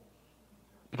again.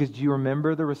 Because do you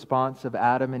remember the response of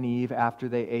Adam and Eve after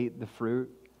they ate the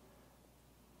fruit?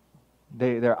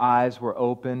 Their eyes were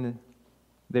opened.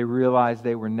 They realized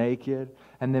they were naked.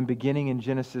 And then beginning in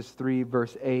Genesis 3,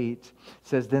 verse 8, it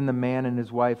says, "Then the man and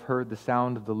his wife heard the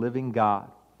sound of the living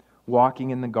God walking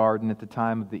in the garden at the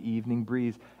time of the evening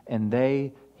breeze, and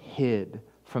they hid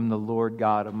from the Lord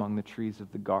God among the trees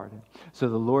of the garden. So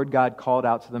the Lord God called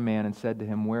out to the man and said to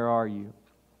him, 'Where are you?'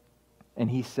 And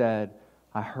he said,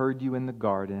 I heard you in the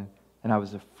garden, and I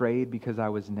was afraid because I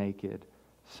was naked.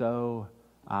 So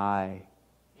I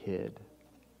hid.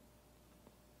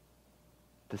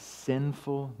 The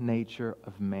sinful nature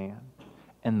of man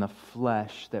and the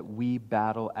flesh that we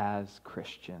battle as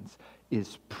Christians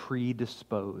is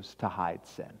predisposed to hide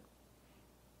sin.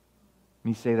 Let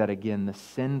me say that again. The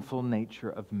sinful nature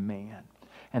of man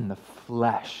and the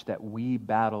flesh that we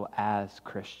battle as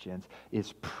Christians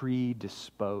is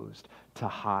predisposed to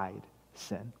hide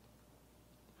sin.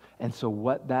 And so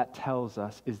what that tells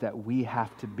us is that we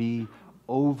have to be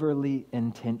overly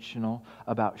intentional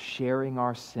about sharing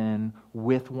our sin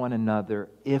with one another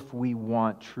if we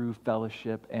want true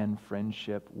fellowship and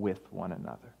friendship with one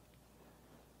another.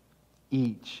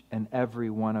 Each and every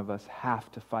one of us have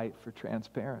to fight for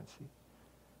transparency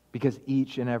because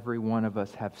each and every one of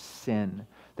us have sin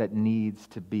that needs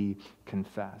to be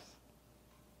confessed.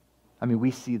 I mean,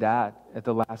 we see that at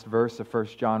the last verse of 1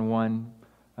 John 1,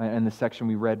 in the section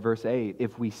we read, verse 8.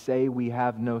 If we say we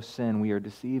have no sin, we are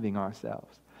deceiving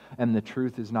ourselves, and the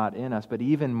truth is not in us. But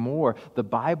even more, the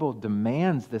Bible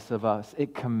demands this of us.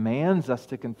 It commands us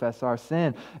to confess our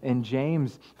sin. In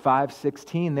James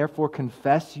 5:16, therefore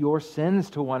confess your sins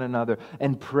to one another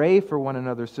and pray for one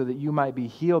another so that you might be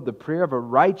healed. The prayer of a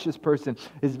righteous person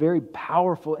is very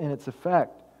powerful in its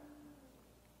effect.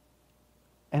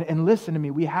 And listen to me,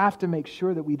 we have to make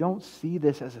sure that we don't see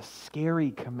this as a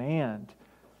scary command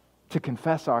to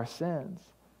confess our sins.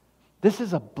 This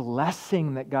is a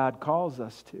blessing that God calls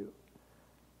us to.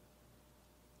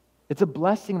 It's a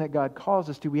blessing that God calls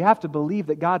us to. We have to believe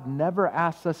that God never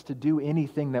asks us to do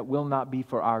anything that will not be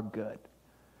for our good.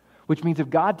 Which means if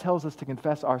God tells us to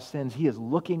confess our sins, He is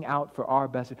looking out for our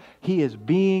best. He is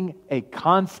being a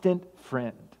constant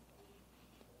friend.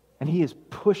 And He is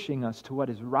pushing us to what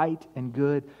is right and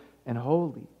good and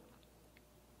holy.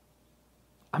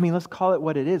 I mean, let's call it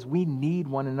what it is. We need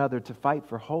one another to fight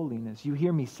for holiness. You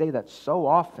hear me say that so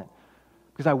often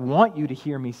because I want you to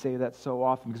hear me say that so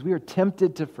often because we are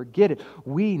tempted to forget it.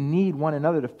 We need one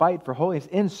another to fight for holiness.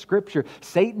 In Scripture,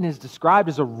 Satan is described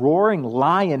as a roaring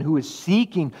lion who is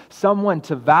seeking someone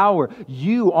to devour.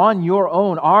 You on your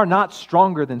own are not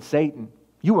stronger than Satan.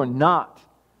 You are not.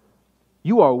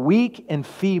 You are weak and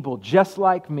feeble, just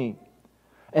like me.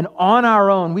 And on our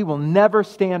own, we will never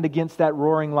stand against that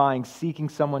roaring lion seeking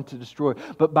someone to destroy.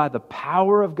 But by the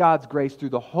power of God's grace through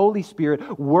the Holy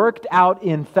Spirit, worked out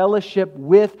in fellowship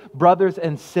with brothers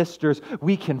and sisters,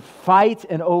 we can fight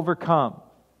and overcome.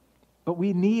 But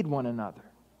we need one another.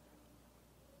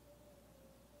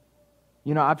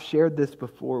 You know, I've shared this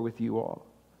before with you all.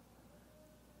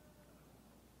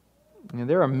 And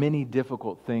there are many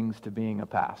difficult things to being a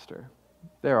pastor.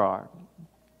 There are.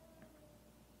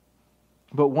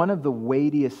 But one of the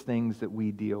weightiest things that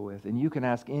we deal with, and you can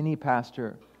ask any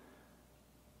pastor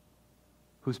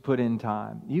who's put in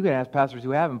time. You can ask pastors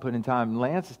who haven't put in time.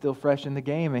 Lance is still fresh in the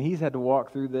game, and he's had to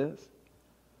walk through this.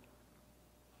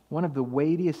 One of the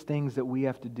weightiest things that we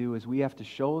have to do is we have to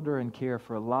shoulder and care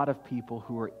for a lot of people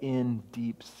who are in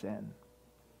deep sin.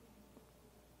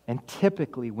 And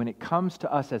typically, when it comes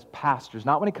to us as pastors,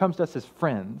 not when it comes to us as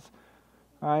friends,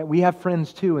 all right, we have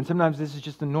friends too, and sometimes this is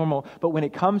just the normal, but when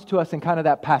it comes to us in kind of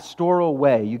that pastoral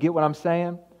way, you get what I'm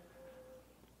saying?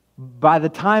 By the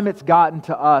time it's gotten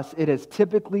to us, it has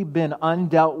typically been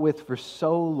undealt with for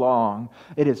so long.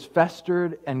 It has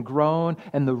festered and grown,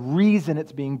 and the reason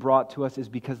it's being brought to us is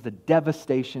because the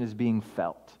devastation is being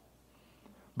felt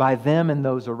by them and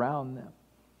those around them.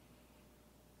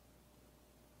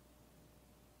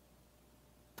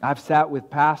 I've sat with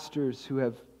pastors who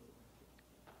have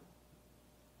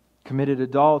committed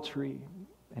adultery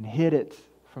and hid it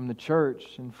from the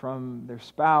church and from their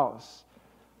spouse,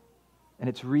 and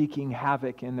it's wreaking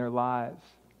havoc in their lives.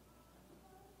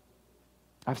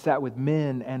 I've sat with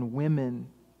men and women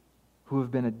who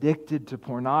have been addicted to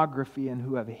pornography and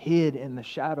who have hid in the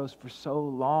shadows for so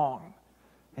long,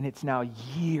 and it's now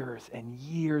years and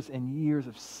years and years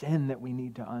of sin that we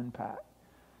need to unpack.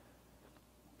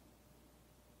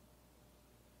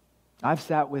 I've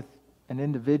sat with an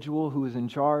individual who was in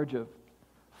charge of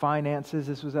finances.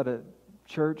 This was at a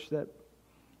church that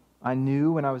I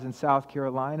knew when I was in South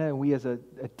Carolina, and we as a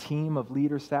team of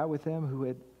leaders sat with him who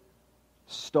had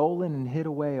stolen and hid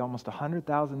away almost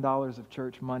 $100,000 of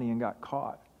church money and got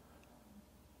caught.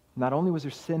 Not only was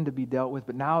there sin to be dealt with,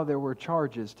 but now there were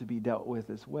charges to be dealt with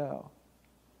as well.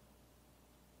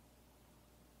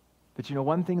 But you know,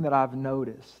 one thing that I've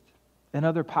noticed, and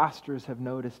other pastors have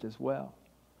noticed as well,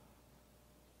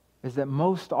 is that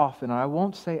most often, and I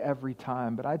won't say every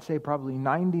time, but I'd say probably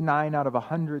 99 out of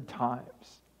 100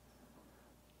 times,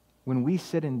 when we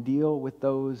sit and deal with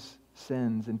those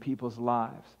sins in people's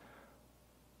lives,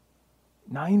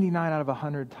 99 out of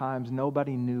 100 times,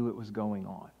 nobody knew it was going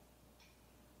on.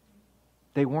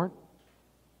 They weren't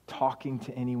talking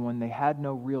to anyone. They had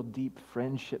no real deep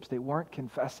friendships. They weren't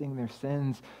confessing their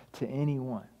sins to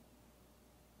anyone.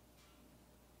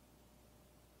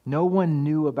 No one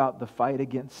knew about the fight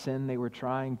against sin they were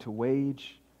trying to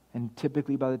wage, and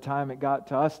typically by the time it got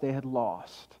to us, they had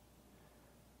lost.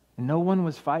 And no one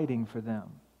was fighting for them.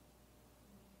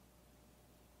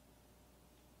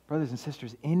 Brothers and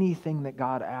sisters, anything that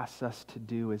God asks us to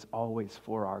do is always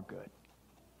for our good.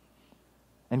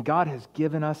 And God has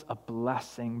given us a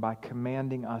blessing by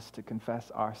commanding us to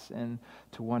confess our sin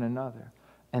to one another.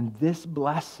 And this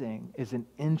blessing is an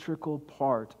integral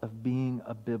part of being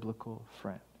a biblical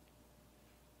friend.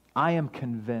 I am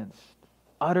convinced,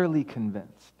 utterly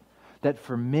convinced, that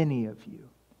for many of you,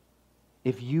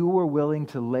 if you were willing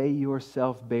to lay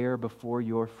yourself bare before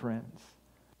your friends,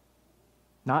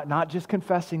 not just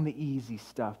confessing the easy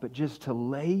stuff, but just to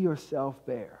lay yourself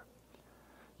bare,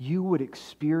 you would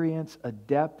experience a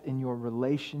depth in your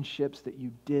relationships that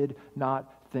you did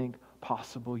not think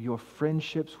possible. Your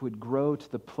friendships would grow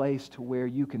to the place to where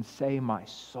you can say, my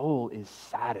soul is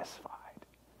satisfied.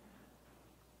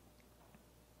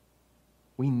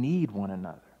 We need one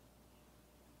another.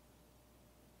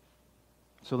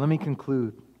 So let me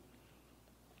conclude.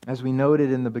 As we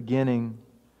noted in the beginning,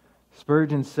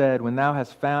 Spurgeon said, when thou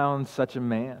hast found such a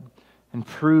man, and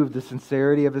proved the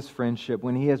sincerity of his friendship,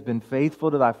 when he has been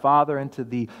faithful to thy father and to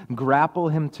thee, grapple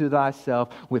him to thyself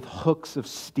with hooks of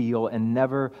steel and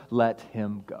never let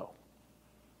him go.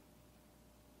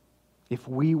 If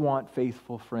we want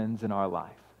faithful friends in our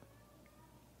life,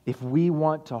 if we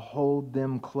want to hold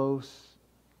them close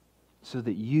so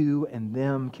that you and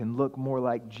them can look more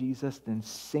like Jesus, then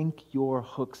sink your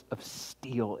hooks of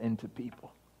steel into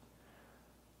people.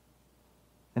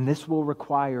 And this will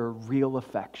require real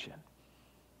affection.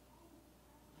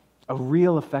 A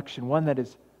real affection, one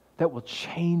that will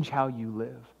change how you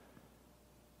live.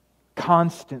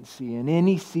 Constancy in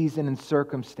any season and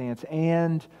circumstance,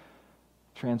 and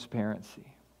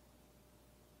transparency.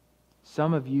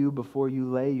 Some of you, before you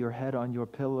lay your head on your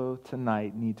pillow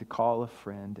tonight, need to call a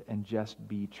friend and just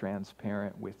be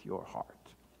transparent with your heart.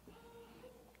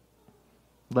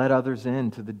 Let others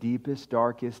into the deepest,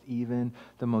 darkest, even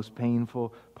the most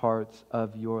painful parts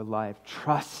of your life,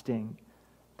 trusting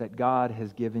that God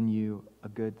has given you a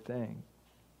good thing.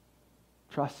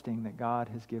 Trusting that God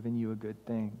has given you a good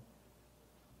thing.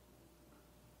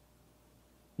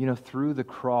 You know, through the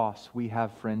cross, we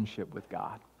have friendship with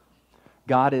God.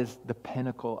 God is the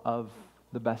pinnacle of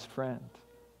the best friend.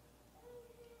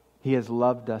 He has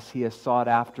loved us. He has sought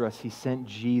after us. He sent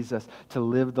Jesus to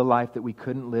live the life that we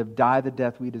couldn't live, die the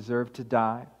death we deserve to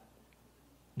die.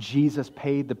 Jesus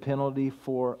paid the penalty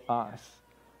for us.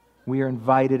 We are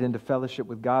invited into fellowship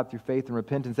with God through faith and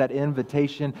repentance. That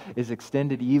invitation is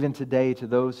extended even today to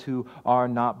those who are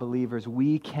not believers.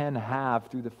 We can have,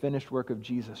 through the finished work of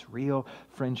Jesus, real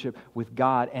friendship with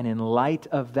God. And in light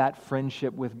of that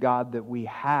friendship with God that we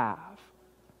have,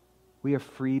 we are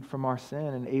freed from our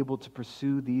sin and able to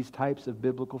pursue these types of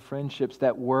biblical friendships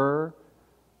that were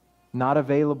not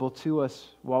available to us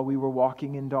while we were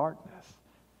walking in darkness.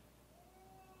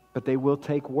 But they will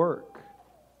take work.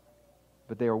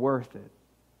 But they are worth it.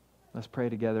 Let's pray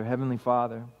together. Heavenly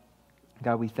Father,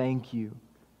 God, we thank you.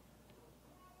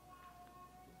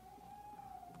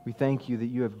 We thank you that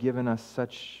you have given us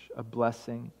such a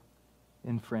blessing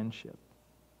in friendship.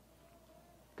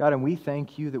 God, and we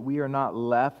thank you that we are not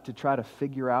left to try to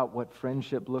figure out what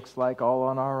friendship looks like all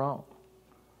on our own.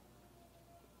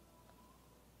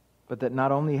 But that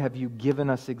not only have you given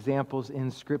us examples in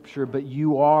Scripture, but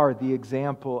you are the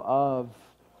example of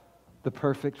the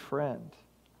perfect friend.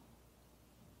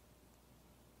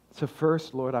 So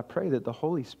first, Lord, I pray that the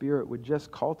Holy Spirit would just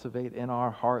cultivate in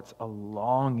our hearts a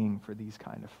longing for these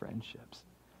kind of friendships.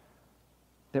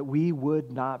 That we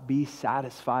would not be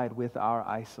satisfied with our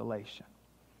isolation.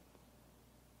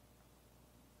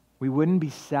 We wouldn't be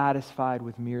satisfied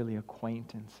with merely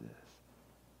acquaintances,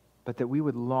 but that we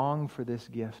would long for this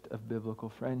gift of biblical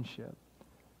friendship.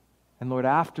 And Lord,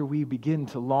 after we begin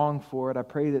to long for it, I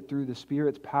pray that through the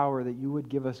Spirit's power that you would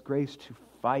give us grace to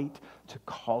fight to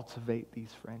cultivate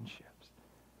these friendships,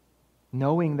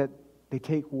 knowing that they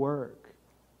take work,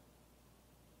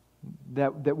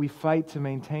 that we fight to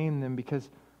maintain them because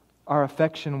our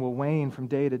affection will wane from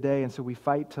day to day, and so we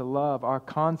fight to love. Our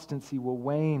constancy will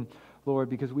wane Lord,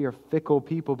 because we are fickle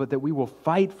people, but that we will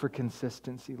fight for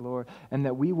consistency, Lord, and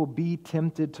that we will be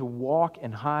tempted to walk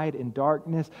and hide in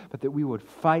darkness, but that we would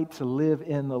fight to live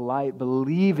in the light,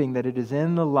 believing that it is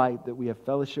in the light that we have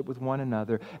fellowship with one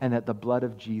another and that the blood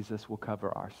of Jesus will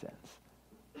cover our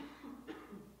sins.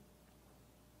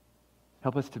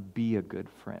 Help us to be a good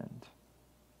friend,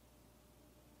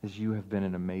 as you have been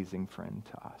an amazing friend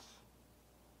to us.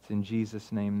 It's in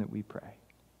Jesus' name that we pray.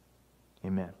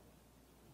 Amen.